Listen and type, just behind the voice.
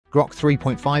Grok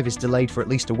 3.5 is delayed for at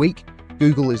least a week,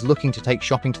 Google is looking to take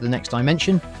shopping to the next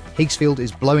dimension, Higgsfield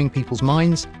is blowing people's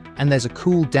minds, and there's a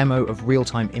cool demo of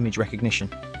real-time image recognition.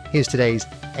 Here's today's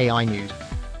AI news.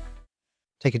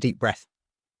 Take a deep breath.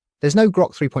 There's no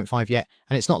Grok 3.5 yet,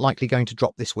 and it's not likely going to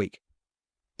drop this week.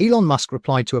 Elon Musk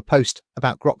replied to a post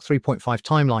about Grok 3.5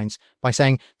 timelines by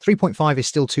saying 3.5 is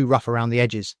still too rough around the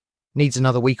edges, needs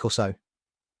another week or so.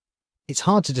 It's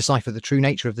hard to decipher the true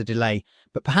nature of the delay,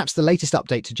 but perhaps the latest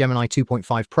update to Gemini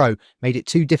 2.5 Pro made it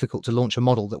too difficult to launch a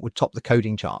model that would top the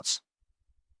coding charts.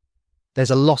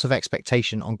 There's a lot of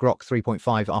expectation on Grok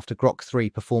 3.5 after Grok 3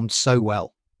 performed so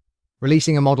well.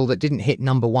 Releasing a model that didn't hit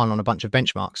 #1 on a bunch of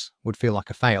benchmarks would feel like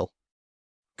a fail.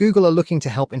 Google are looking to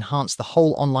help enhance the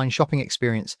whole online shopping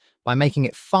experience by making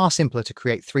it far simpler to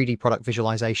create 3D product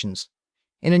visualizations.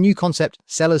 In a new concept,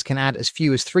 sellers can add as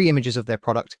few as 3 images of their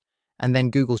product, and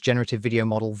then Google's generative video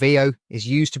model, Veo, is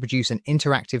used to produce an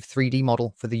interactive 3D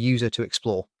model for the user to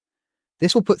explore.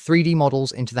 This will put 3D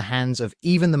models into the hands of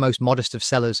even the most modest of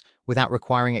sellers without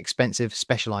requiring expensive,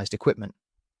 specialized equipment.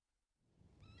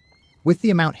 With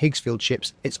the amount Higgsfield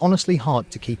ships, it's honestly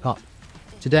hard to keep up.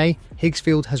 Today,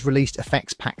 Higgsfield has released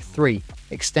Effects Pack 3,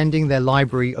 extending their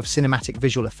library of cinematic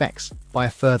visual effects by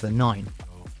a further 9.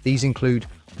 These include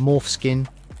Morph Skin,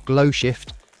 Glow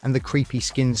Shift, and the Creepy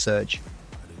Skin Surge.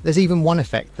 There's even one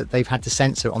effect that they've had to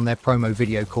censor on their promo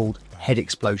video called Head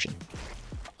Explosion.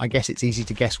 I guess it's easy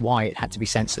to guess why it had to be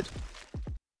censored.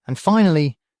 And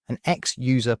finally, an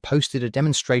ex-user posted a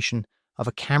demonstration of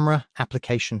a camera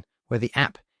application where the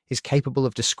app is capable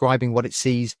of describing what it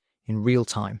sees in real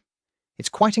time. It's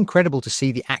quite incredible to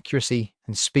see the accuracy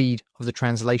and speed of the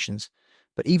translations,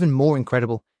 but even more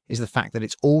incredible is the fact that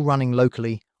it's all running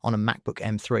locally on a MacBook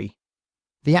M3.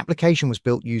 The application was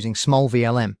built using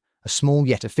SmallVLM, a small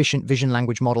yet efficient vision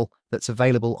language model that's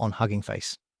available on Hugging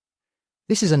Face.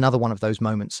 This is another one of those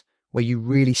moments where you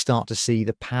really start to see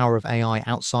the power of AI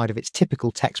outside of its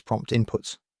typical text prompt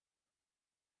inputs.